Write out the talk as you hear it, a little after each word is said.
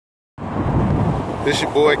This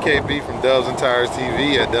your boy KB from Dubs and Tires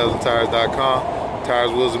TV at dubsandtires.com.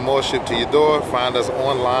 Tires, wheels, and more shipped to your door. Find us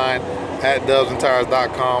online at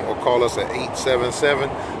dubsandtires.com or call us at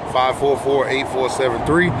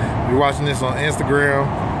 877-544-8473. If you're watching this on Instagram,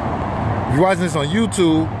 if you're watching this on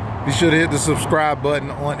YouTube, be sure to hit the subscribe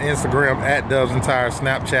button on Instagram at Dubs and Tires,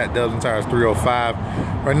 Snapchat Dubs and Tires 305.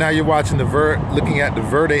 Right now you're watching looking at the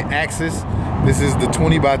Verde Axis. This is the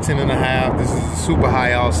 20 by 10.5. This is a super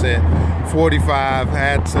high offset. 45.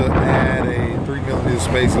 Had to add a 3mm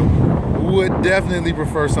spacer. Would definitely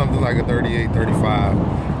prefer something like a 38, 35,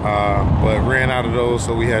 but ran out of those,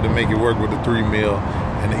 so we had to make it work with the 3mm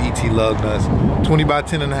and the ET lug nuts. 20 by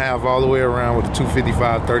 10.5 all the way around with the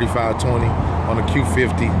 255, 35, 20 on the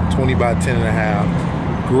Q50. 20 by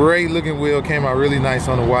 10.5. Great looking wheel. Came out really nice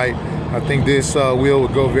on the white. I think this wheel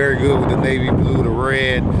would go very good with the navy blue, the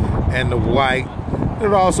red, and the white.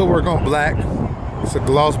 It'll also work on black. It's a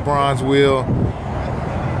gloss bronze wheel.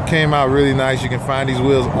 Came out really nice. You can find these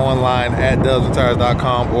wheels online at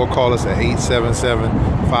dubsandtires.com or call us at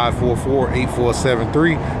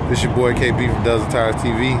 877-544-8473. This your boy KB from Dubs and Tires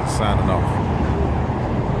TV, signing off.